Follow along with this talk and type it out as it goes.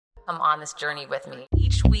come on this journey with me.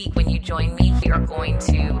 Each week when you join me, we are going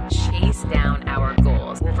to chase down our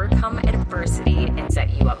goals, overcome adversity, and set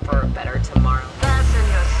you up for a better tomorrow. Fasten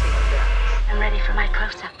your seatbelts. I'm ready for my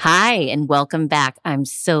close-up. Hi, and welcome back. I'm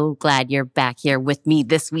so glad you're back here with me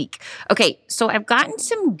this week. Okay, so I've gotten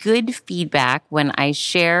some good feedback when I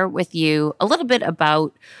share with you a little bit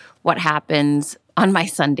about what happens on my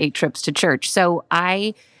Sunday trips to church. So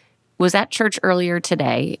I was at church earlier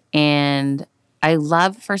today, and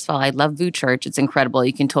first of all, I love VU Church. It's incredible.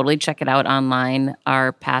 You can totally check it out online.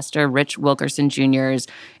 Our pastor, Rich Wilkerson Jr., is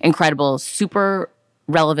incredible, super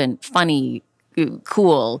relevant, funny,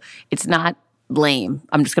 cool. It's not lame.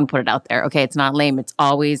 I'm just going to put it out there. Okay, it's not lame. It's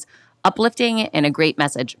always uplifting and a great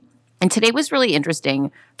message. And today was really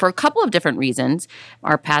interesting for a couple of different reasons.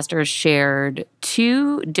 Our pastor shared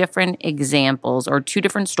two different examples or two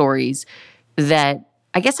different stories that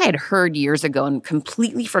I guess I had heard years ago and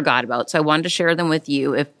completely forgot about. So I wanted to share them with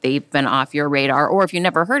you if they've been off your radar or if you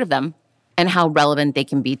never heard of them and how relevant they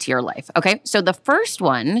can be to your life. Okay, so the first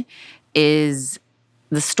one is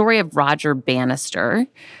the story of Roger Bannister,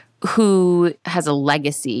 who has a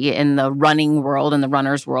legacy in the running world and the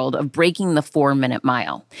runner's world of breaking the 4-minute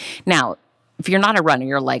mile. Now, if you're not a runner,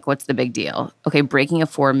 you're like, what's the big deal? Okay, breaking a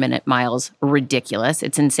 4-minute mile is ridiculous.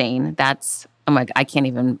 It's insane. I'm like, I can't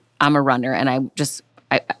even, I'm a runner and I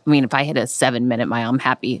mean, if I hit a 7-minute mile, I'm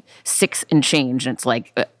happy. 6 and change, and it's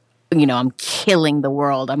like, I'm killing the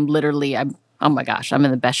world. Oh my gosh, I'm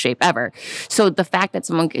in the best shape ever. So the fact that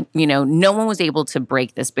someone could, no one was able to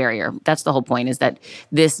break this barrier. That's the whole point, is that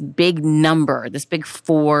this big number, this big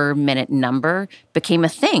 4-minute number became a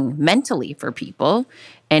thing mentally for people,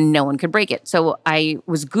 and no one could break it. So I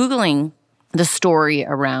was Googling the story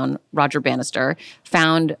around Roger Bannister,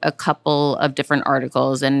 found a couple of different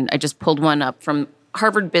articles, and I just pulled one up from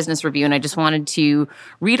Harvard Business Review, and I just wanted to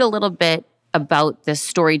read a little bit about this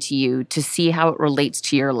story to you to see how it relates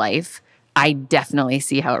to your life. I definitely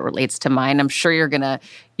see how it relates to mine. I'm sure you're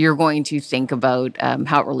going to think about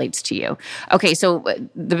how it relates to you. Okay, so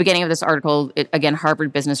the beginning of this article, again,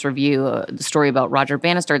 Harvard Business Review, the story about Roger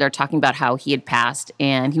Bannister, they're talking about how he had passed,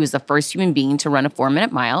 and he was the first human being to run a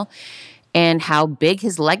 4-minute mile, and how big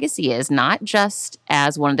his legacy is, not just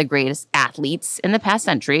as one of the greatest athletes in the past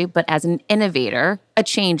century, but as an innovator, a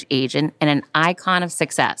change agent, and an icon of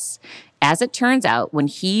success. As it turns out, when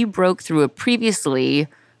he broke through a previously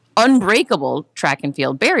unbreakable track and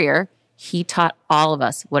field barrier, he taught all of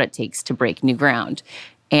us what it takes to break new ground.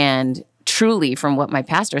 And truly, from what my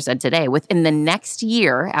pastor said today, within the next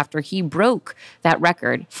year after he broke that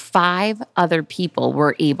record, 5 other people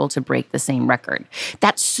were able to break the same record.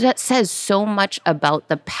 That says so much about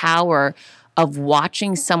the power of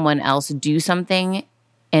watching someone else do something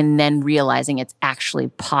and then realizing it's actually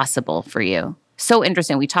possible for you. So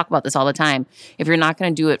interesting. We talk about this all the time. If you're not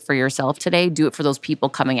going to do it for yourself today, do it for those people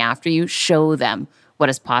coming after you. Show them what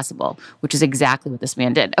is possible, which is exactly what this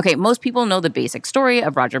man did. Okay, most people know the basic story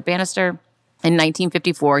of Roger Bannister. In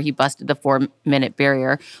 1954, he busted the 4-minute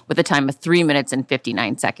barrier with a time of 3 minutes and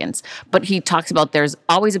 59 seconds. But he talks about there's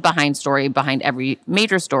always a behind story behind every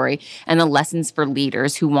major story, and the lessons for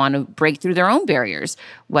leaders who want to break through their own barriers,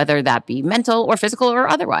 whether that be mental or physical or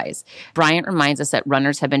otherwise. Bryant reminds us that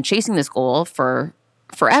runners have been chasing this goal for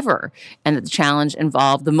forever, and that the challenge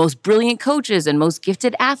involved the most brilliant coaches and most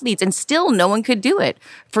gifted athletes, and still no one could do it.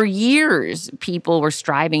 For years, people were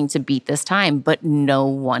striving to beat this time, but no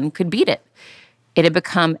one could beat it. It had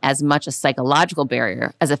become as much a psychological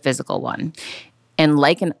barrier as a physical one. And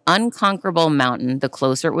like an unconquerable mountain, the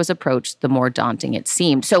closer it was approached, the more daunting it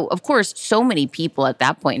seemed. So, of course, so many people at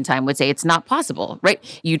that point in time would say it's not possible, right?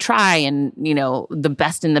 You try and, the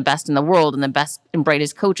best in the world and the best and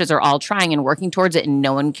brightest coaches are all trying and working towards it, and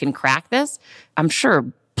no one can crack this. I'm sure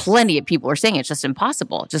plenty of people are saying it's just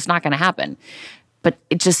impossible. It's just not going to happen. But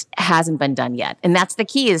it just hasn't been done yet. And that's the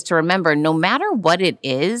key, is to remember, no matter what it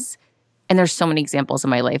is, and there's so many examples in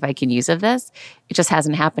my life I can use of this, it just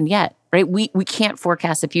hasn't happened yet, right? We can't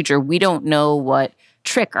forecast the future. We don't know what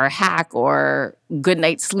trick or hack or good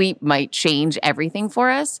night's sleep might change everything for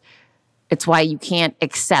us. It's why you can't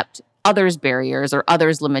accept others' barriers or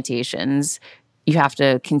others' limitations. You have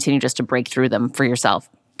to continue just to break through them for yourself,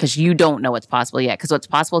 because you don't know what's possible yet. Because what's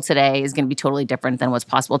possible today is going to be totally different than what's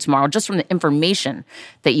possible tomorrow, just from the information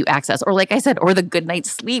that you access. Or like I said, or the good night's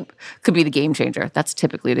sleep could be the game changer. That's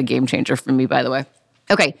typically the game changer for me, by the way.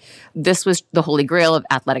 Okay, this was the holy grail of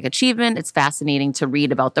athletic achievement. It's fascinating to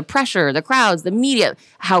read about the pressure, the crowds, the media,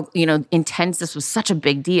 how intense this was, such a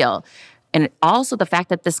big deal. And also the fact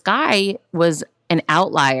that this guy was an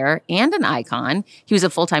outlier and an icon. He was a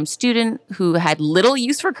full-time student who had little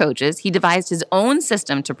use for coaches. He devised his own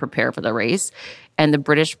system to prepare for the race, and the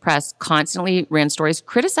British press constantly ran stories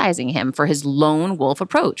criticizing him for his lone wolf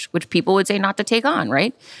approach, which people would say not to take on,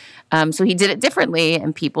 right? So he did it differently,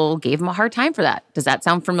 and people gave him a hard time for that. Does that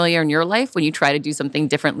sound familiar in your life when you try to do something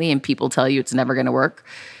differently and people tell you it's never going to work?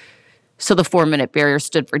 So the 4-minute barrier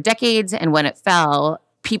stood for decades, and when it fell,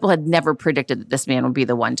 people had never predicted that this man would be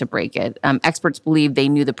the one to break it. Experts believed they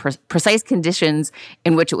knew the precise conditions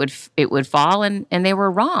in which it would fall, and they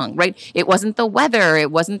were wrong, right? It wasn't the weather.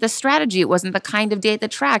 It wasn't the strategy. It wasn't the kind of day at the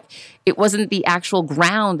track. It wasn't the actual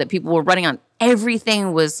ground that people were running on.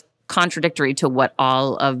 Everything was contradictory to what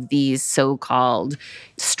all of these so-called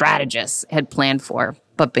strategists had planned for.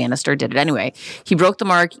 But Bannister did it anyway. He broke the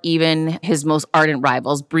mark. Even his most ardent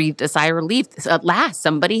rivals breathed a sigh of relief. At last,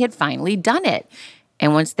 somebody had finally done it.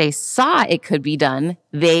 And once they saw it could be done,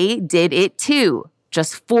 they did it too.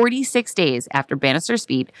 Just 46 days after Bannister's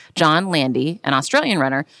feat, John Landy, an Australian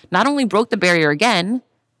runner, not only broke the barrier again,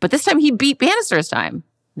 but this time he beat Bannister's time.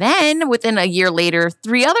 Then, within a year later,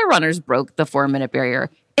 3 other runners broke the 4-minute barrier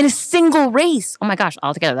in a single race. Oh my gosh,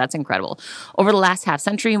 altogether, that's incredible. Over the last half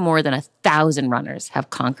century, more than 1,000 runners have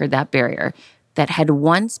conquered that barrier that had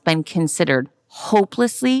once been considered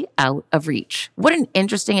hopelessly out of reach. What an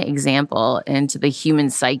interesting example into the human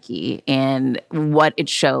psyche and what it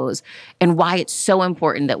shows and why it's so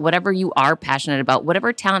important that whatever you are passionate about,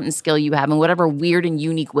 whatever talent and skill you have, and whatever weird and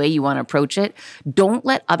unique way you want to approach it, don't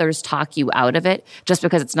let others talk you out of it just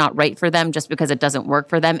because it's not right for them, just because it doesn't work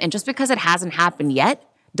for them, and just because it hasn't happened yet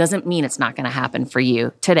doesn't mean it's not going to happen for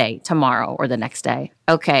you today, tomorrow, or the next day.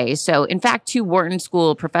 Okay, so in fact, 2 Wharton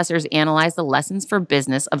School professors analyzed the lessons for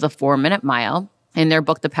business of the 4-minute mile in their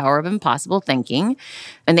book, The Power of Impossible Thinking,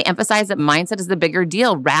 and they emphasize that mindset is the bigger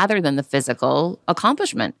deal rather than the physical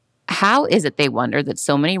accomplishment. How is it, they wonder, that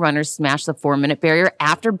so many runners smashed the 4-minute barrier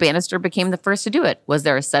after Bannister became the first to do it? Was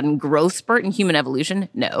there a sudden growth spurt in human evolution?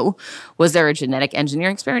 No. Was there a genetic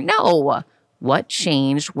engineering experiment? No. What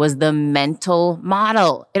changed was the mental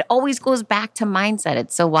model. It always goes back to mindset.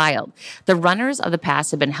 It's so wild. The runners of the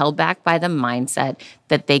past have been held back by the mindset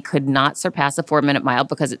that they could not surpass a 4-minute mile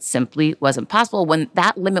because it simply wasn't possible. When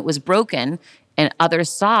that limit was broken and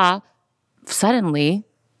others saw, suddenly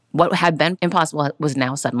what had been impossible was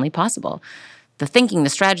now suddenly possible. The thinking,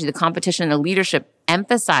 the strategy, the competition, the leadership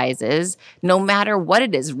emphasizes no matter what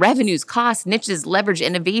it is, revenues, costs, niches, leverage,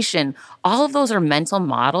 innovation, all of those are mental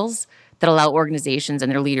models that allow organizations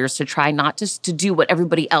and their leaders to try not just to do what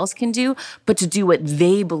everybody else can do, but to do what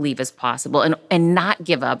they believe is possible and not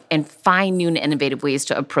give up and find new and innovative ways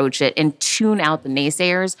to approach it and tune out the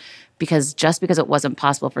naysayers, because just because it wasn't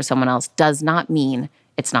possible for someone else does not mean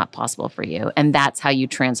it's not possible for you. And that's how you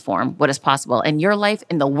transform what is possible in your life,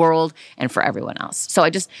 in the world, and for everyone else. So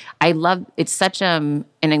I love, it's such an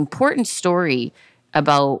important story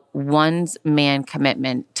about one's man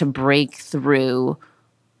commitment to break through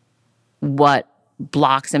what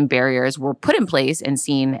blocks and barriers were put in place and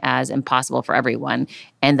seen as impossible for everyone.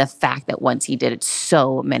 And the fact that once he did it,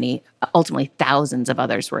 so many, ultimately thousands of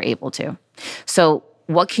others were able to. So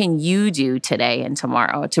what can you do today and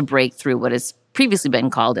tomorrow to break through what has previously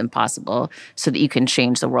been called impossible so that you can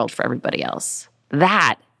change the world for everybody else?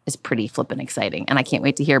 That is pretty flippin' exciting, and I can't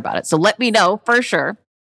wait to hear about it. So let me know for sure.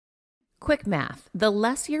 Quick math. The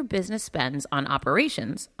less your business spends on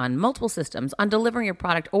operations, on multiple systems, on delivering your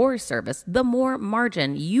product or service, the more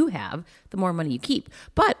margin you have, the more money you keep.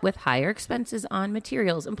 But with higher expenses on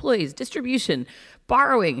materials, employees, distribution,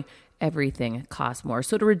 borrowing, everything costs more.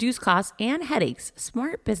 So to reduce costs and headaches,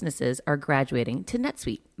 smart businesses are graduating to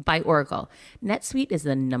NetSuite by Oracle. NetSuite is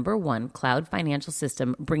the #1 cloud financial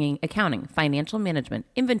system bringing accounting, financial management,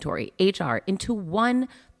 inventory, HR into one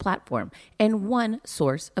platform and one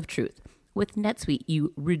source of truth. With NetSuite,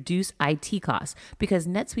 you reduce IT costs because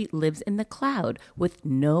NetSuite lives in the cloud with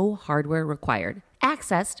no hardware required,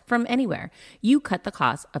 accessed from anywhere. You cut the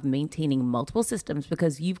cost of maintaining multiple systems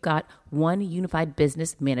because you've got one unified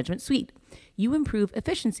business management suite. You improve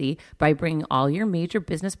efficiency by bringing all your major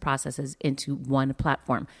business processes into one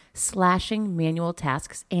platform, slashing manual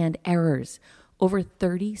tasks and errors. Over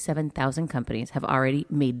 37,000 companies have already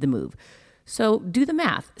made the move. So do the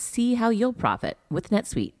math. See how you'll profit with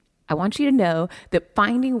NetSuite. I want you to know that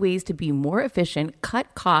finding ways to be more efficient,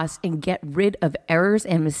 cut costs, and get rid of errors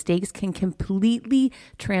and mistakes can completely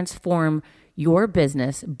transform your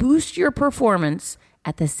business, boost your performance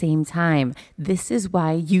at the same time. This is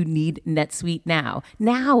why you need NetSuite now.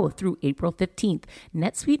 Now through April 15th,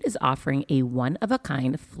 NetSuite is offering a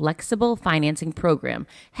one-of-a-kind flexible financing program.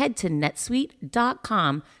 Head to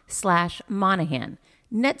netsuite.com/Monahan.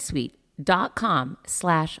 NetSuite.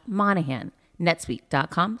 netsuite.com/Monahan.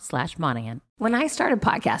 netsuite.com/Monahan. When I started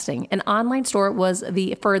podcasting, an online store was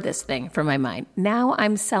the furthest thing from my mind. Now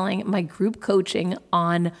I'm selling my group coaching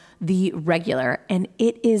on the regular, and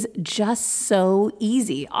it is just so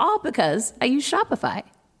easy, all because I use Shopify.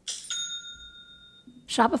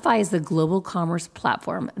 Shopify is the global commerce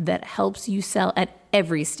platform that helps you sell at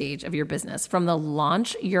every stage of your business, from the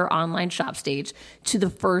launch your online shop stage to the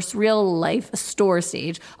first real life store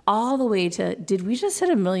stage, all the way to, did we just hit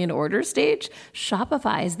 1 million orders stage?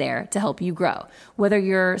 Shopify is there to help you grow. Whether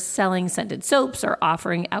you're selling scented soaps or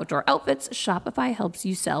offering outdoor outfits, Shopify helps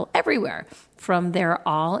you sell everywhere. From their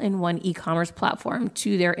all-in-one e-commerce platform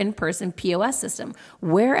to their in-person POS system,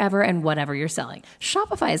 wherever and whatever you're selling,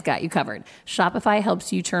 Shopify has got you covered. Shopify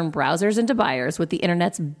helps you turn browsers into buyers with the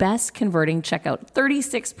internet's best converting checkout,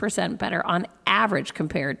 36% better on average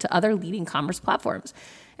compared to other leading commerce platforms,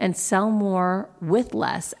 and sell more with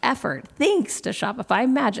less effort thanks to Shopify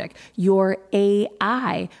Magic, your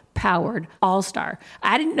AI-powered all-star.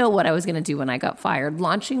 I didn't know what I was going to do when I got fired.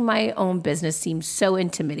 Launching my own business seemed so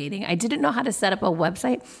intimidating. I didn't know how to set up a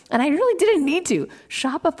website, and I really didn't need to.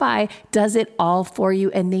 Shopify does it all for you,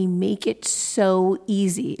 and they make it so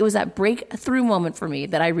easy. It was that breakthrough moment for me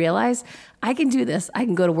that I realized I can do this. I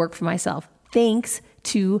can go to work for myself thanks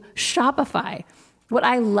to Shopify. What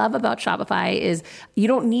I love about Shopify is you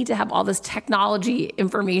don't need to have all this technology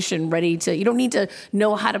information ready to, you don't need to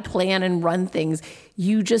know how to plan and run things.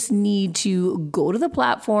 You just need to go to the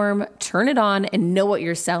platform, turn it on, and know what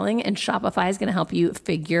you're selling, and Shopify is going to help you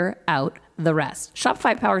figure out the rest.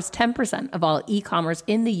 Shopify powers 10% of all e-commerce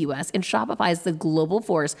in the U.S., and Shopify is the global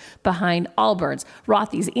force behind Allbirds,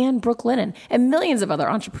 Rothy's, and Brooklinen, and millions of other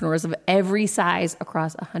entrepreneurs of every size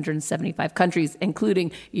across 175 countries,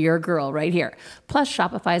 including your girl right here. Plus,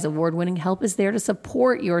 Shopify's award-winning help is there to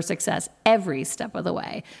support your success every step of the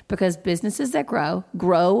way, because businesses that grow,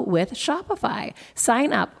 grow with Shopify.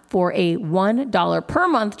 Sign up for a $1 per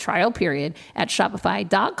month trial period at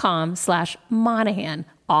shopify.com/Monahan,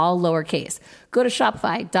 all lowercase. Go to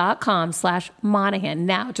shopify.com/Monahan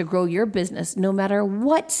now to grow your business no matter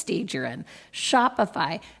what stage you're in.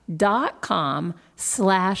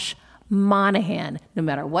 Shopify.com/Monahan. No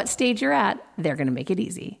matter what stage you're at, they're going to make it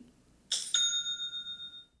easy.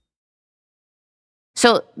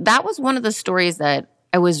 So that was one of the stories that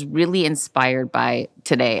I was really inspired by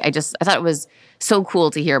today. I thought it was so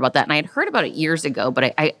cool to hear about that. And I had heard about it years ago,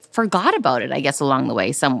 but I forgot about it, I guess, along the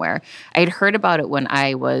way somewhere. I had heard about it when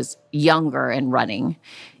I was younger and running.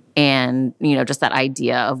 And, just that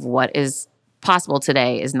idea of what is possible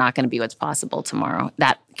today is not going to be what's possible tomorrow.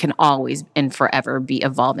 That can always and forever be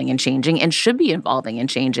evolving and changing, and should be evolving and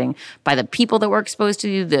changing by the people that we're exposed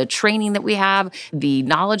to, the training that we have, the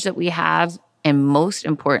knowledge that we have, and most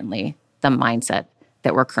importantly, the mindset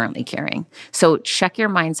that we're currently carrying. So check your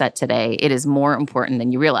mindset today. It is more important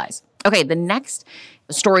than you realize. Okay, the next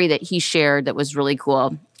story that he shared that was really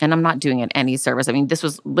cool, and I'm not doing it any service. I mean, this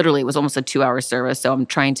was literally, it was almost a 2-hour service, so I'm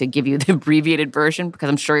trying to give you the abbreviated version because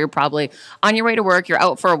I'm sure you're probably on your way to work, you're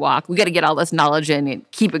out for a walk. We got to get all this knowledge in and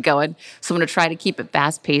keep it going. So I'm going to try to keep it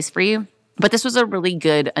fast-paced for you. But this was a really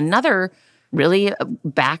good, another really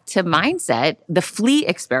back to mindset, the flea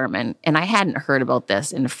experiment. And I hadn't heard about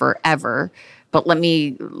this in forever. But let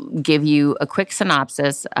me give you a quick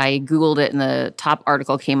synopsis. I Googled it, and the top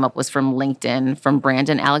article came up was from LinkedIn, from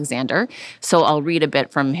Brandon Alexander. So I'll read a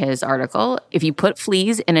bit from his article. If you put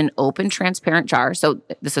fleas in an open, transparent jar, so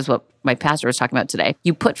this is what my pastor was talking about today.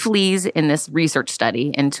 You put fleas in this research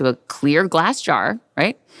study into a clear glass jar,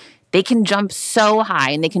 right? They can jump so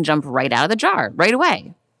high, and they can jump right out of the jar right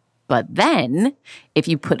away. But then, if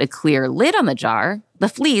you put a clear lid on the jar, the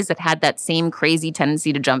fleas that had that same crazy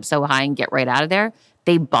tendency to jump so high and get right out of there,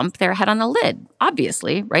 they bump their head on the lid,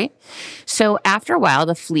 obviously, right? So after a while,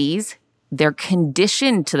 the fleas, they're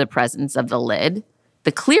conditioned to the presence of the lid,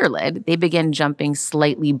 the clear lid. They begin jumping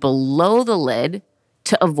slightly below the lid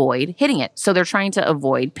to avoid hitting it. So they're trying to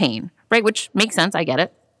avoid pain, right? Which makes sense. I get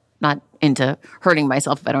it. Not into hurting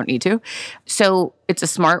myself if I don't need to. So it's a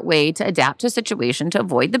smart way to adapt to a situation to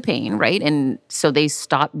avoid the pain, right? And so they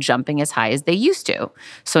stop jumping as high as they used to.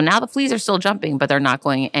 So now the fleas are still jumping, but they're not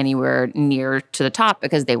going anywhere near to the top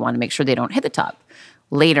because they want to make sure they don't hit the top.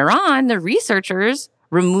 Later on, the researchers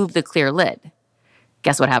remove the clear lid.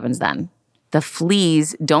 Guess what happens then? The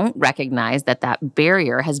fleas don't recognize that that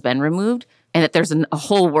barrier has been removed and that there's a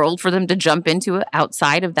whole world for them to jump into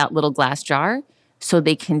outside of that little glass jar. So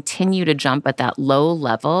they continue to jump at that low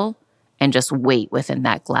level and just wait within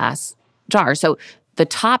that glass jar. So the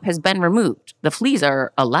top has been removed. The fleas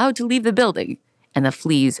are allowed to leave the building, and the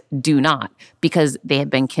fleas do not, because they have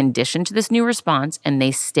been conditioned to this new response and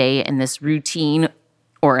they stay in this routine,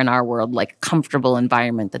 or in our world, like comfortable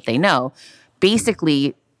environment that they know,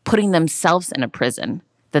 basically putting themselves in a prison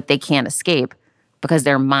that they can't escape because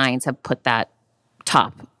their minds have put that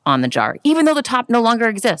top on the jar, even though the top no longer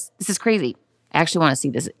exists. This is crazy. I actually want to see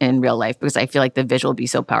this in real life because I feel like the visual will be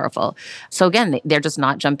so powerful. So again, they're just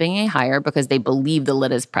not jumping any higher because they believe the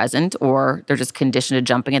lid is present, or they're just conditioned to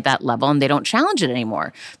jumping at that level and they don't challenge it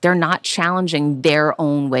anymore. They're not challenging their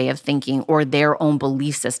own way of thinking or their own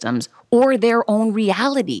belief systems or their own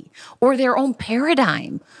reality or their own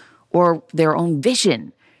paradigm or their own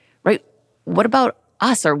vision, right? What about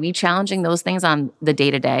us? Are we challenging those things on the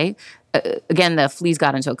day-to-day? Again, the fleas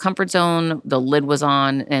got into a comfort zone, the lid was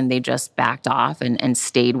on, and they just backed off and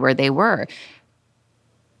stayed where they were.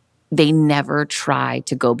 They never tried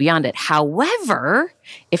to go beyond it. However,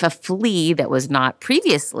 if a flea that was not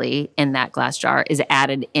previously in that glass jar is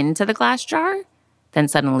added into the glass jar, then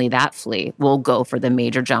suddenly that flea will go for the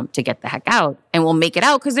major jump to get the heck out and will make it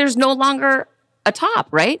out because there's no longer a top,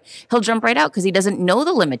 right? He'll jump right out because he doesn't know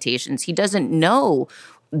the limitations. He doesn't know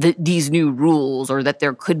these new rules or that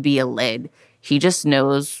there could be a lid. He just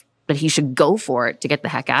knows that he should go for it to get the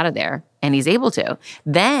heck out of there, and he's able to.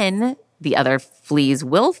 Then the other fleas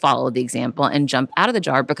will follow the example and jump out of the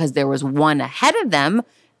jar because there was one ahead of them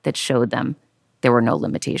that showed them there were no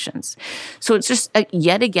limitations. So it's just,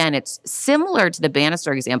 yet again, it's similar to the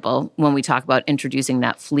banister example when we talk about introducing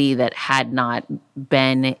that flea that had not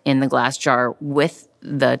been in the glass jar with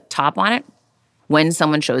the top on it. When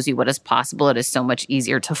someone shows you what is possible, it is so much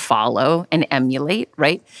easier to follow and emulate,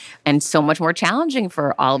 right? And so much more challenging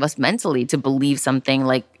for all of us mentally to believe something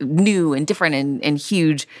like new and different and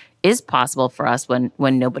huge is possible for us when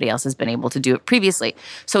nobody else has been able to do it previously.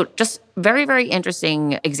 So just very, very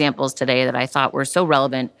interesting examples today that I thought were so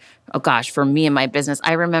relevant. Oh gosh, for me and my business.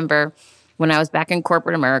 I remember when I was back in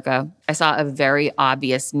corporate America, I saw a very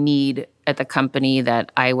obvious need at the company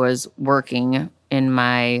that I was working in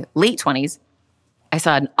my late 20s. I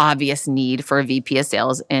saw an obvious need for a VP of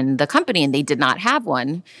sales in the company, and they did not have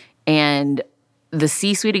one. And the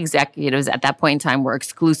C-suite executives at that point in time were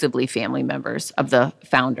exclusively family members of the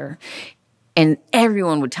founder. And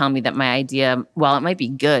everyone would tell me that my idea, while it might be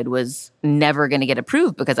good, was never going to get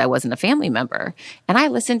approved because I wasn't a family member. And I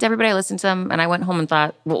listened to everybody, I listened to them, and I went home and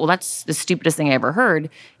thought, well, that's the stupidest thing I ever heard.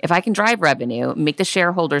 If I can drive revenue, make the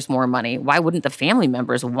shareholders more money, why wouldn't the family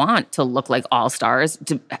members want to look like all-stars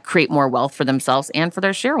to create more wealth for themselves and for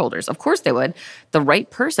their shareholders? Of course they would. The right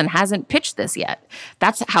person hasn't pitched this yet.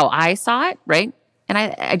 That's how I saw it, right? And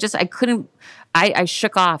I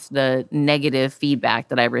shook off the negative feedback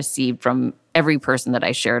that I received from every person that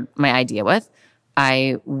I shared my idea with.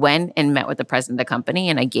 I went and met with the president of the company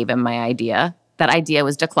and I gave him my idea. That idea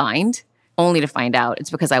was declined, only to find out it's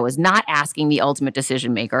because I was not asking the ultimate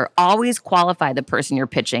decision maker. Always qualify the person you're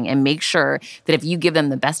pitching and make sure that if you give them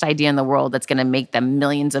the best idea in the world that's going to make them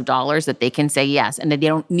millions of dollars, that they can say yes and that they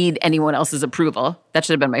don't need anyone else's approval. That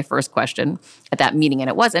should have been my first question at that meeting, and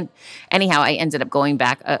it wasn't. Anyhow, I ended up going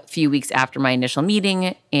back a few weeks after my initial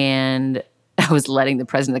meeting, and I was letting the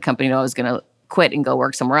president of the company know I was going to quit and go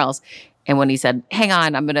work somewhere else. And when he said, hang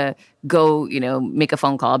on, I'm going to go, make a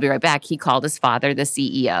phone call, I'll be right back. He called his father, the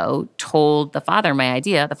CEO, told the father my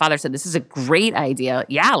idea. The father said, this is a great idea.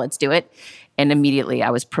 Yeah, let's do it. And immediately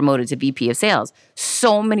I was promoted to VP of sales.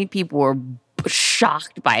 So many people were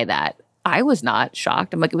shocked by that. I was not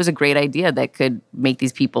shocked. I'm like, it was a great idea that could make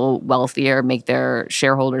these people wealthier, make their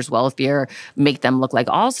shareholders wealthier, make them look like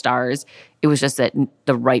all-stars. It was just that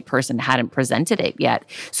the right person hadn't presented it yet.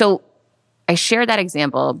 So I share that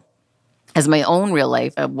example as my own real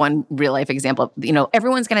life, one real life example.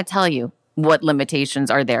 Everyone's going to tell you what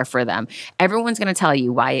limitations are there for them. Everyone's going to tell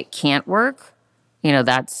you why it can't work.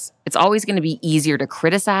 It's always going to be easier to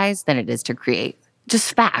criticize than it is to create.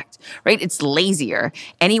 Just fact, right? It's lazier.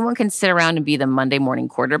 Anyone can sit around and be the Monday morning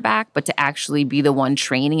quarterback, but to actually be the one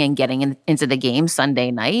training and getting into the game Sunday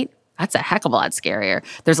night, that's a heck of a lot scarier.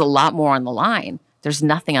 There's a lot more on the line. There's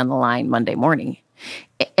nothing on the line Monday morning.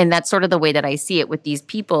 And that's sort of the way that I see it with these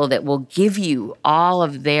people that will give you all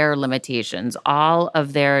of their limitations, all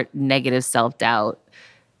of their negative self-doubt,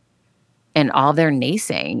 and all their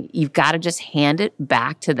naysaying. You've got to just hand it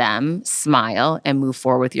back to them, smile, and move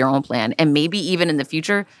forward with your own plan. And maybe even in the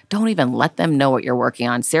future, don't even let them know what you're working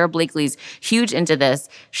on. Sarah Blakely's huge into this.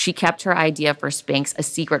 She kept her idea for Spanx a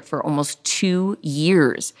secret for almost 2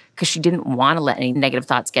 years because she didn't want to let any negative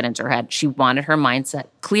thoughts get into her head. She wanted her mindset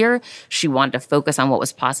clear. She wanted to focus on what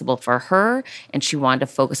was possible for her, and she wanted to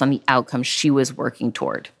focus on the outcome she was working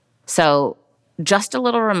toward. So just a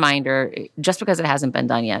little reminder, just because it hasn't been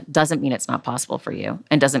done yet doesn't mean it's not possible for you,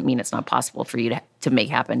 and doesn't mean it's not possible for you to make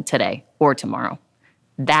happen today or tomorrow.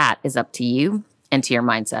 That is up to you and to your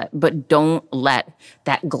mindset. But don't let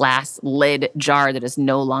that glass lid jar that is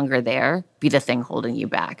no longer there be the thing holding you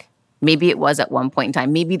back. Maybe it was at one point in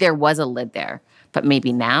time. Maybe there was a lid there, but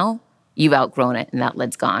maybe now you've outgrown it and that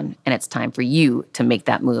lid's gone, and it's time for you to make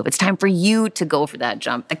that move. It's time for you to go for that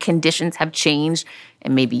jump. The conditions have changed,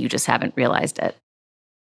 and maybe you just haven't realized it.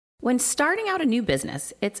 When starting out a new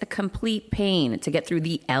business, it's a complete pain to get through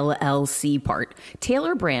the LLC part.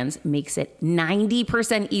 Tailor Brands makes it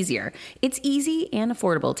 90% easier. It's easy and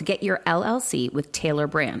affordable to get your LLC with Tailor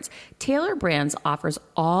Brands. Tailor Brands offers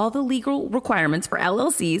all the legal requirements for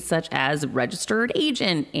LLCs, such as registered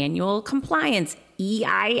agent, annual compliance,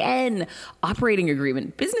 EIN, operating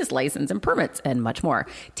agreement, business license, and permits, and much more.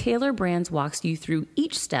 Tailor Brands walks you through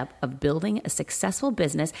each step of building a successful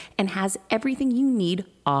business and has everything you need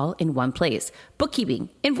all in one place. Bookkeeping,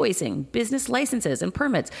 invoicing, business licenses and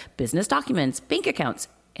permits, business documents, bank accounts,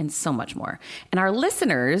 and so much more. And our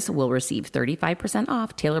listeners will receive 35%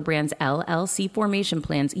 off Tailor Brands LLC formation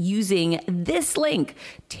plans using this link,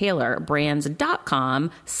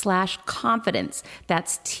 tailorbrands.com/confidence.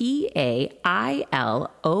 That's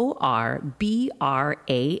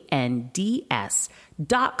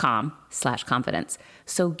TAILORBRANDS.com/confidence.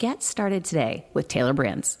 So get started today with Tailor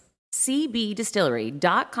Brands.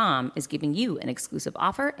 CBDistillery.com is giving you an exclusive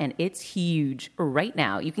offer, and it's huge. Right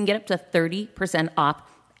now, you can get up to 30% off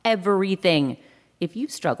everything. If you've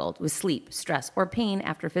struggled with sleep, stress, or pain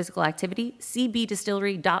after physical activity,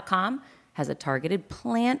 CBDistillery.com has a targeted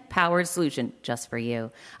plant-powered solution just for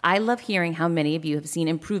you. I love hearing how many of you have seen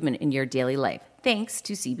improvement in your daily life thanks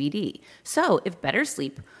to CBD. So if better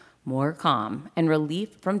sleep, more calm, and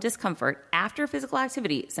relief from discomfort after physical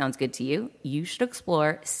activity sounds good to you, you should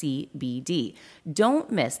explore CBD.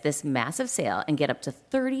 Don't miss this massive sale and get up to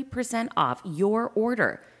 30% off your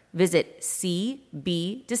order. Visit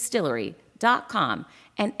cbdistillery.com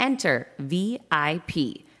and enter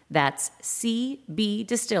VIP. That's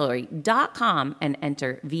cbdistillery.com and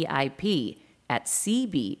enter VIP at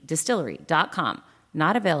cbdistillery.com.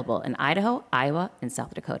 Not available in Idaho, Iowa, and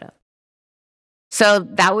South Dakota. So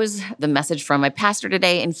that was the message from my pastor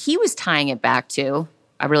today, and he was tying it back to,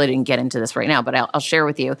 I really didn't get into this right now, but I'll share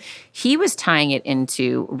with you. He was tying it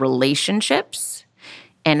into relationships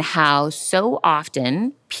and how so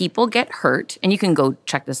often people get hurt. And you can go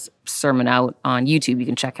check this sermon out on YouTube. You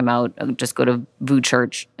can check him out. Just go to VU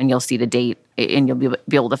Church and you'll see the date and you'll be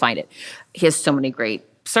able to find it. He has so many great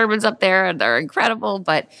sermons up there. They're incredible.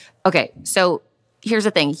 But okay, so here's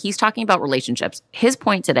the thing. He's talking about relationships. His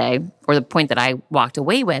point today, or the point that I walked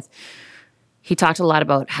away with, he talked a lot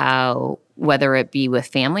about how whether it be with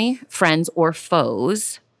family, friends, or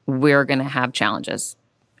foes, we're going to have challenges.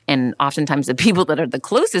 And oftentimes the people that are the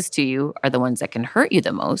closest to you are the ones that can hurt you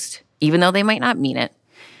the most, even though they might not mean it.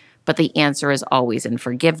 But the answer is always in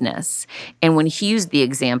forgiveness. And when he used the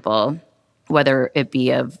example, whether it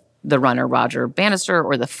be of the runner Roger Bannister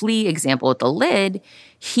or the flea example with the lid,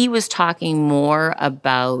 he was talking more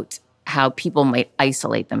about how people might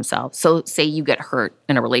isolate themselves. So say you get hurt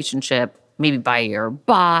in a relationship, maybe by your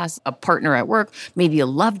boss, a partner at work, maybe a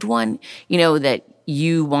loved one, that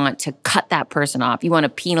you want to cut that person off. You want to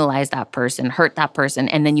penalize that person, hurt that person,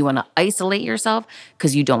 and then you want to isolate yourself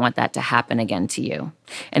because you don't want that to happen again to you.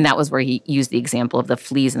 And that was where he used the example of the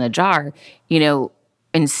fleas in the jar.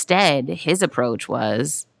 Instead, his approach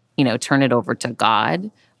was, turn it over to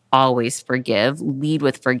God, always forgive, lead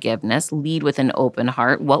with forgiveness, lead with an open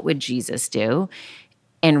heart. What would Jesus do?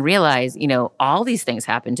 And realize, all these things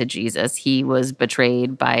happened to Jesus. He was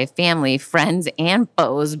betrayed by family, friends, and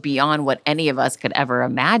foes beyond what any of us could ever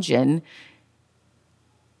imagine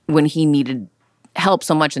when he needed help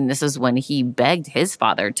so much. And this is when he begged his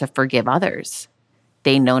Father to forgive others.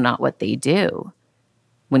 They know not what they do.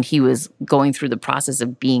 When he was going through the process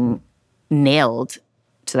of being nailed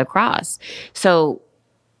to the cross. So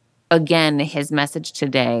again, his message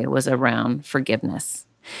today was around forgiveness.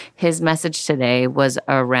 His message today was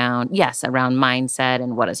around mindset,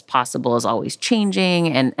 and what is possible is always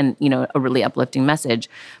changing, and a really uplifting message.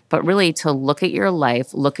 But really to look at your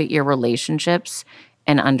life, look at your relationships,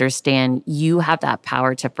 and understand you have that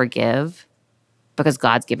power to forgive because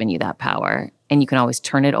God's given you that power. And you can always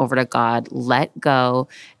turn it over to God, let go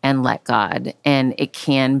and let God. And it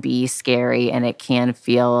can be scary and it can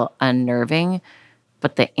feel unnerving,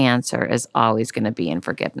 but the answer is always going to be in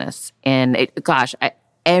forgiveness. And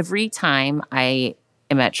every time I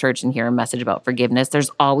am at church and hear a message about forgiveness,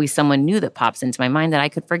 there's always someone new that pops into my mind that I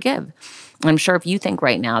could forgive. I'm sure if you think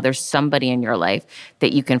right now there's somebody in your life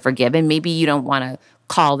that you can forgive, and maybe you don't want to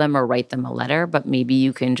call them or write them a letter, but maybe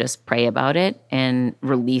you can just pray about it and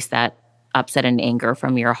release that upset and anger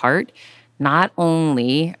from your heart. Not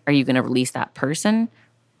only are you going to release that person,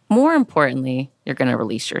 more importantly, you're going to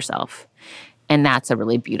release yourself. And that's a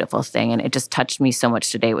really beautiful thing. And it just touched me so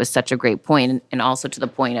much today. It was such a great point. And also to the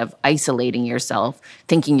point of isolating yourself,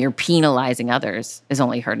 thinking you're penalizing others is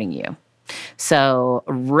only hurting you. So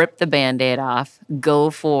rip the Band-Aid off,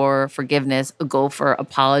 go for forgiveness, go for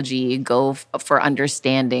apology, go for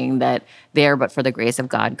understanding that there, but for the grace of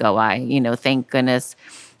God, go I. Thank goodness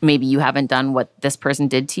maybe you haven't done what this person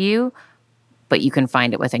did to you, but you can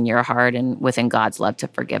find it within your heart and within God's love to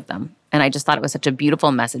forgive them. And I just thought it was such a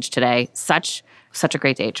beautiful message today. Such a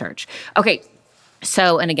great day at church. Okay,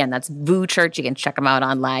 so, and again, that's VOO Church. You can check them out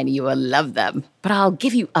online. You will love them. But I'll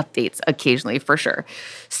give you updates occasionally for sure.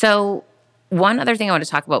 So one other thing I want to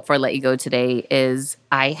talk about before I let you go today is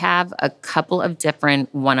I have a couple of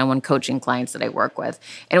different one-on-one coaching clients that I work with.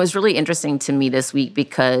 And it was really interesting to me this week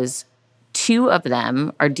because two of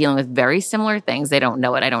them are dealing with very similar things. They don't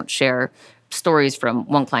know it. I don't share stories from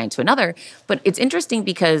one client to another. But it's interesting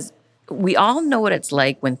because we all know what it's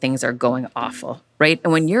like when things are going awful, right?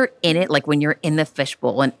 And when you're in it, like when you're in the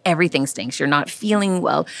fishbowl and everything stinks, you're not feeling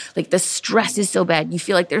well, like the stress is so bad, you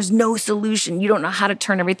feel like there's no solution, you don't know how to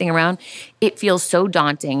turn everything around. It feels so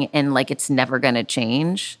daunting and like it's never going to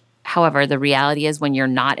change. However, the reality is when you're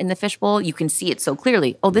not in the fishbowl, you can see it so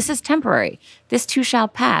clearly. Oh, this is temporary. This too shall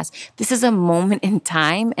pass. This is a moment in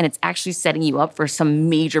time, and it's actually setting you up for some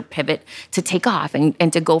major pivot to take off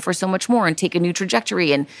and to go for so much more and take a new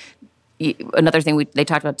trajectory. And another thing they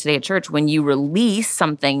talked about today at church, when you release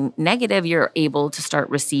something negative, you're able to start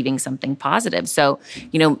receiving something positive. So,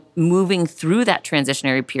 moving through that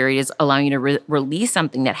transitionary period is allowing you to release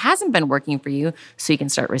something that hasn't been working for you so you can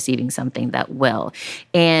start receiving something that will.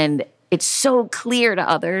 And it's so clear to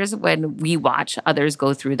others when we watch others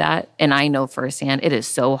go through that. And I know firsthand, it is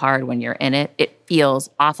so hard when you're in it. It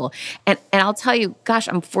feels awful. And I'll tell you, gosh,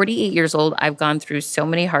 I'm 48 years old. I've gone through so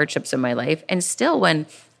many hardships in my life. And still when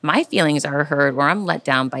my feelings are hurt, or I'm let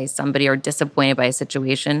down by somebody or disappointed by a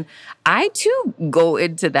situation, I too go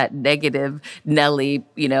into that negative Nelly,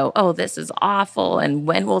 oh, this is awful. And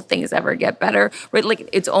when will things ever get better? Right? Like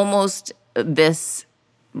it's almost this,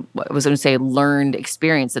 I was going to say learned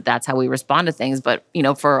experience that's how we respond to things. But,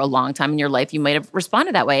 for a long time in your life, you might have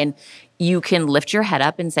responded that way. And you can lift your head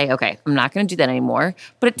up and say, okay, I'm not going to do that anymore.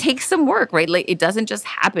 But it takes some work, right? Like it doesn't just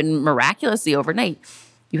happen miraculously overnight.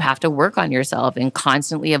 You have to work on yourself and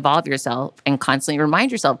constantly evolve yourself and constantly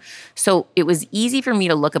remind yourself. So it was easy for me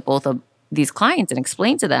to look at both of these clients and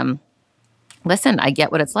explain to them, listen, I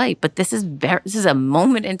get what it's like, but this is a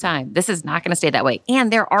moment in time. This is not going to stay that way.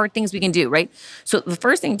 And there are things we can do, right? So the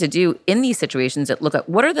first thing to do in these situations is look at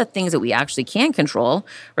what are the things that we actually can control,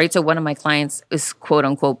 right? So one of my clients is quote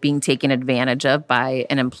unquote being taken advantage of by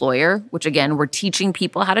an employer, which again, we're teaching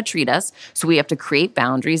people how to treat us. So we have to create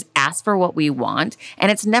boundaries, ask for what we want.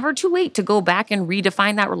 And it's never too late to go back and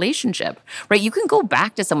redefine that relationship, right? You can go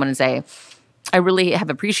back to someone and say, I really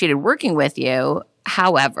have appreciated working with you.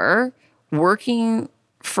 However, working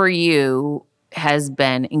for you has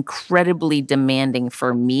been incredibly demanding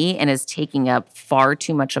for me and is taking up far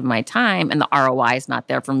too much of my time, and the ROI is not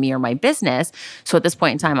there for me or my business. So at this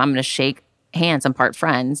point in time, I'm going to shake hands and part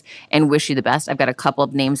friends and wish you the best. I've got a couple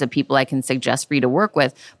of names of people I can suggest for you to work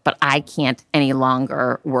with, but I can't any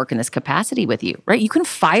longer work in this capacity with you, right? You can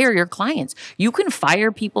fire your clients. You can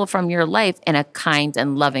fire people from your life in a kind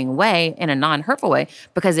and loving way, in a non-hurtful way,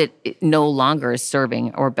 because it no longer is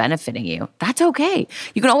serving or benefiting you. That's okay.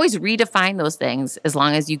 You can always redefine those things as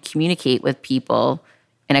long as you communicate with people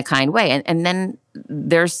in a kind way. And then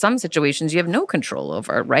there's some situations you have no control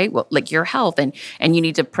over, right? Well, like your health, and you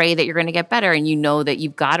need to pray that you're going to get better. And you know that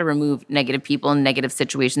you've got to remove negative people and negative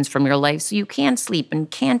situations from your life so you can sleep and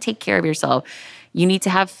can take care of yourself. You need to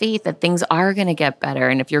have faith that things are going to get better.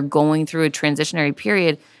 And if you're going through a transitionary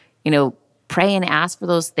period, pray and ask for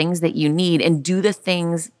those things that you need and do the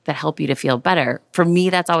things that help you to feel better. For me,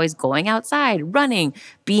 that's always going outside, running,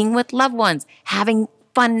 being with loved ones, having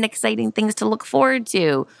fun and exciting things to look forward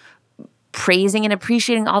to, praising and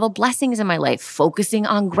appreciating all the blessings in my life, focusing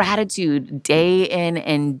on gratitude day in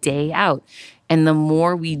and day out. And the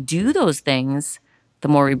more we do those things, the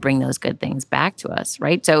more we bring those good things back to us,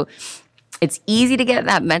 right? So it's easy to get in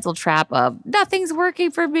that mental trap of nothing's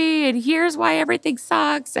working for me, and here's why everything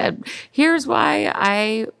sucks, and here's why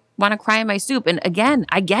I want to cry in my soup. And again,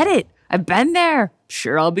 I get it. I've been there.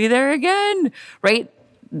 Sure, I'll be there again, right?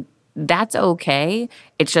 that's okay.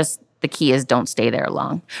 It's just the key is don't stay there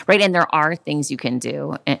long, right? And there are things you can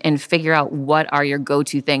do and figure out what are your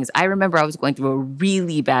go-to things. I remember I was going through a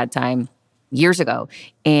really bad time years ago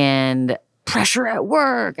and pressure at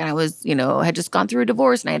work. And I was, had just gone through a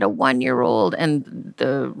divorce and I had a 1-year-old and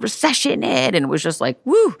the recession hit and it was just like,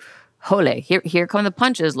 woo, hole, here come the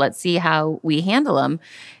punches. Let's see how we handle them.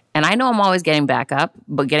 And I know I'm always getting back up,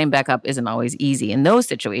 but getting back up isn't always easy in those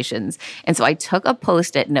situations. And so I took a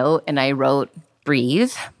Post-it note and I wrote,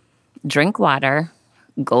 breathe, drink water,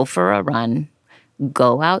 go for a run,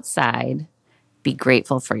 go outside, be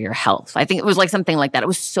grateful for your health. I think it was like something like that. It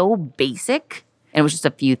was so basic and it was just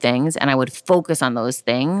a few things. And I would focus on those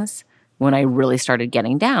things when I really started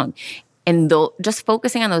getting down. And just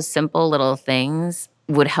focusing on those simple little things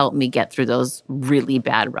would help me get through those really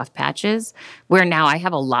bad rough patches where now I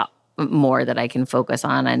have a lot more that I can focus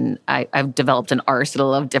on. And I've developed an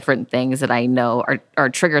arsenal of different things that I know are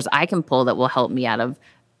triggers I can pull that will help me out of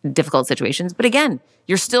difficult situations. But again,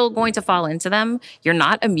 you're still going to fall into them. You're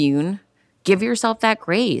not immune. Give yourself that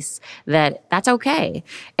grace that's okay.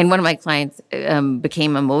 And one of my clients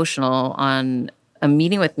became emotional on a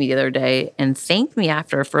meeting with me the other day and thanked me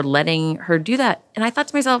after for letting her do that. And I thought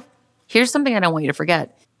to myself, here's something I don't want you to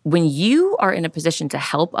forget. When you are in a position to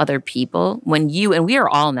help other people, and we are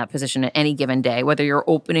all in that position at any given day, whether you're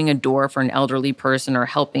opening a door for an elderly person or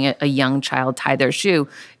helping a young child tie their shoe,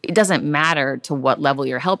 it doesn't matter to what level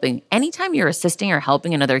you're helping. Anytime you're assisting or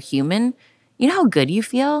helping another human, you know how good you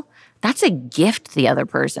feel? That's a gift to the other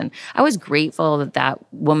person. I was grateful that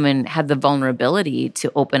woman had the vulnerability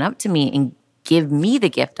to open up to me and give me the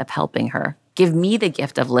gift of helping her. Give me the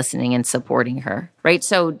gift of listening and supporting her, right?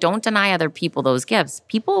 So don't deny other people those gifts.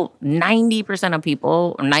 90% of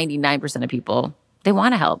people, or 99% of people, they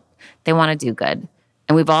want to help. They want to do good.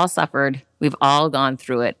 And we've all suffered. We've all gone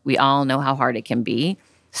through it. We all know how hard it can be.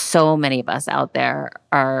 So many of us out there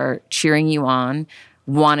are cheering you on,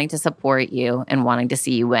 wanting to support you and wanting to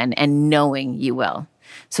see you win and knowing you will.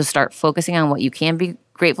 So start focusing on what you can be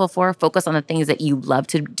grateful for. Focus on the things that you love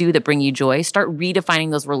to do that bring you joy. Start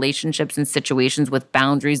redefining those relationships and situations with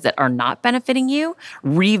boundaries that are not benefiting you.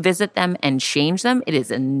 Revisit them and change them. It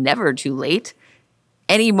is never too late.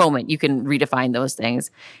 Any moment you can redefine those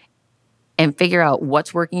things and figure out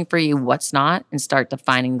what's working for you, what's not, and start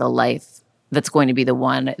defining the life that's going to be the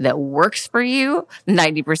one that works for you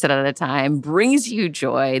 90% of the time, brings you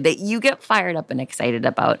joy, that you get fired up and excited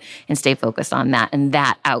about, and stay focused on that and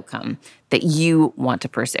that outcome that you want to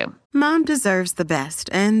pursue. Mom deserves the best,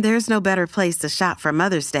 and there's no better place to shop for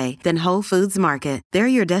Mother's Day than Whole Foods Market. They're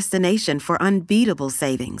your destination for unbeatable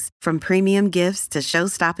savings, from premium gifts to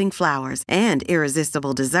show-stopping flowers and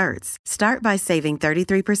irresistible desserts. Start by saving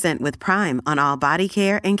 33% with Prime on all body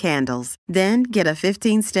care and candles. Then get a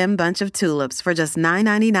 15-stem bunch of tulips for just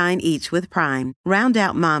 $9.99 each with Prime. Round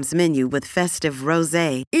out Mom's menu with festive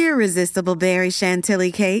rosé, irresistible berry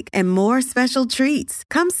chantilly cake, and more special treats.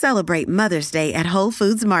 Come celebrate Mother's Day at Whole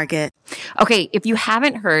Foods Market. Okay, if you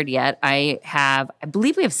haven't heard yet, I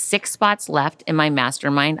believe we have 6 spots left in my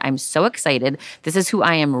mastermind. I'm so excited. This is who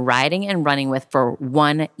I am riding and running with for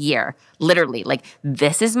 1 year. Literally,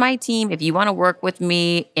 this is my team. If you want to work with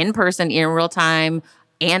me in person, in real time,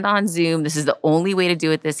 and on Zoom, this is the only way to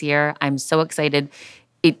do it this year. I'm so excited.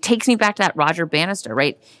 It takes me back to that Roger Bannister,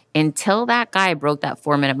 right? Until that guy broke that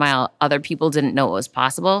 4-minute mile, other people didn't know it was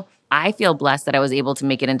possible. I feel blessed that I was able to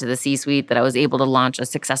make it into the C-suite, that I was able to launch a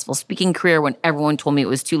successful speaking career when everyone told me it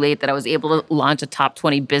was too late, that I was able to launch a top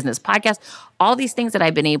 20 business podcast. All these things that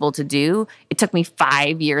I've been able to do, it took me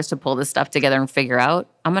 5 years to pull this stuff together and figure out.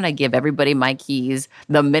 I'm going to give everybody my keys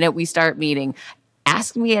the minute we start meeting.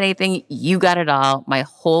 Ask me anything, you got it all. My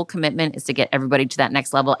whole commitment is to get everybody to that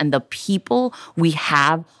next level. And the people we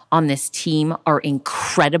have on this team are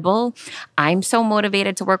incredible. I'm so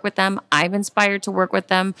motivated to work with them. I'm inspired to work with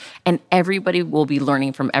them. And everybody will be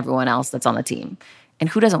learning from everyone else that's on the team. And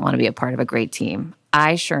who doesn't want to be a part of a great team?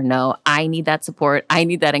 I sure know. I need that support. I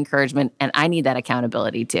need that encouragement. And I need that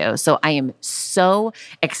accountability too. So I am so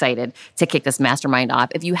excited to kick this mastermind off.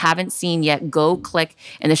 If you haven't seen yet, go click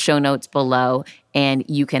in the show notes below and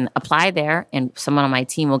you can apply there and someone on my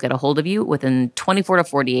team will get a hold of you within 24 to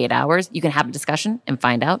 48 hours. You can have a discussion and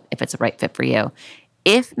find out if it's the right fit for you.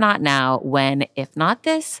 If not now, when? If not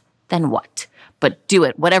this, then what? But do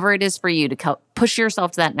it, whatever it is for you to push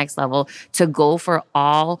yourself to that next level, to go for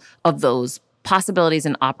all of those possibilities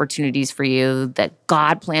and opportunities for you that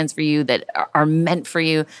God plans for you, that are meant for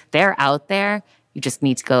you. They're out there. You just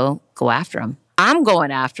need to go after them. I'm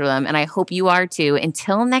going after them, and I hope you are too.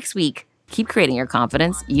 Until next week, keep creating your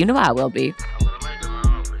confidence. You know I will be.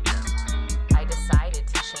 I decided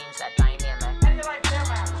to change that dynamic.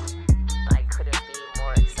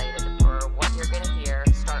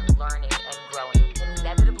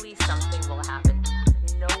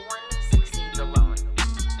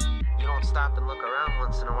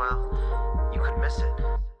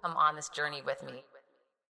 journey with me.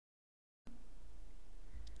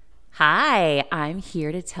 Hi, I'm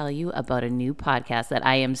here to tell you about a new podcast that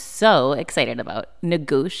I am so excited about,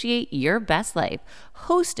 Negotiate Your Best Life,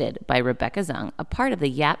 hosted by Rebecca Zung, a part of the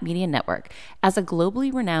Yap Media Network. As a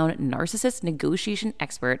globally renowned narcissist negotiation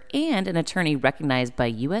expert and an attorney recognized by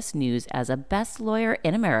U.S. News as a best lawyer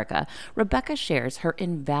in America, Rebecca shares her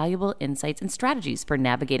invaluable insights and strategies for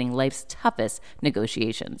navigating life's toughest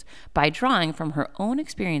negotiations. By drawing from her own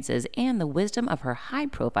experiences and the wisdom of her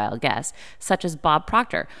high-profile guests, such as Bob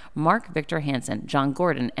Proctor, Mark Victor Hansen, John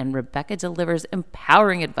Gordon, and Rebecca delivers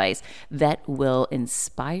empowering advice that will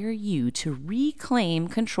inspire you to reclaim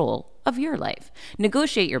control of your life.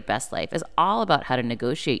 Negotiate Your Best Life is all about how to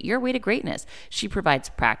negotiate your way to greatness. She provides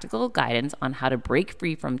practical guidance on how to break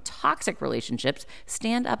free from toxic relationships,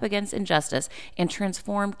 stand up against injustice, and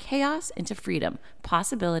transform chaos into freedom,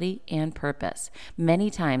 possibility, and purpose. Many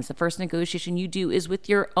times, the first negotiation you do is with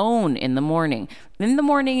your own in the morning. In the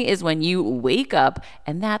morning is when you wake up,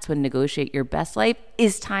 and that's when Negotiate Your Best Life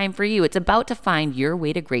is time for you. It's about to find your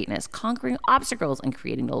way to greatness, conquering obstacles, and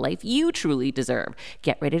creating the life you truly deserve.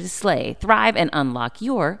 Get ready to slay, thrive, and unlock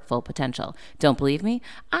your full potential. Don't believe me?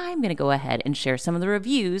 I'm going to go ahead and share some of the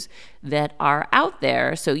reviews that are out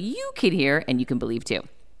there so you can hear and you can believe too.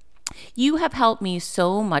 You have helped me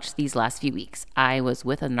so much these last few weeks. I was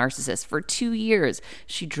with a narcissist for 2 years.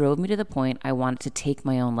 She drove me to the point I wanted to take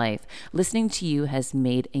my own life. Listening to you has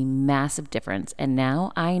made a massive difference, and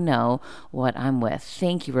now I know what I'm with.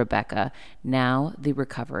 Thank you, Rebecca. Now the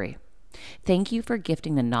recovery. Thank you for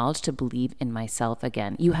gifting the knowledge to believe in myself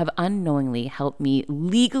again. You have unknowingly helped me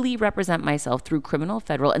legally represent myself through criminal,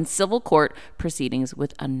 federal, and civil court proceedings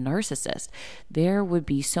with a narcissist. There would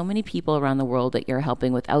be so many people around the world that you're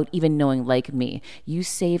helping without even knowing, like me. You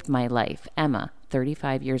saved my life. Emma,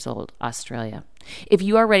 35 years old, Australia. If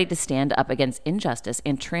you are ready to stand up against injustice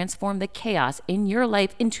and transform the chaos in your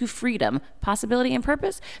life into freedom, possibility, and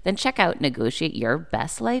purpose, then check out Negotiate Your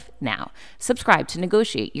Best Life now. Subscribe to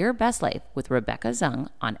Negotiate Your Best Life with Rebecca Zung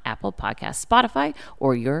on Apple Podcasts, Spotify,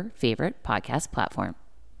 or your favorite podcast platform.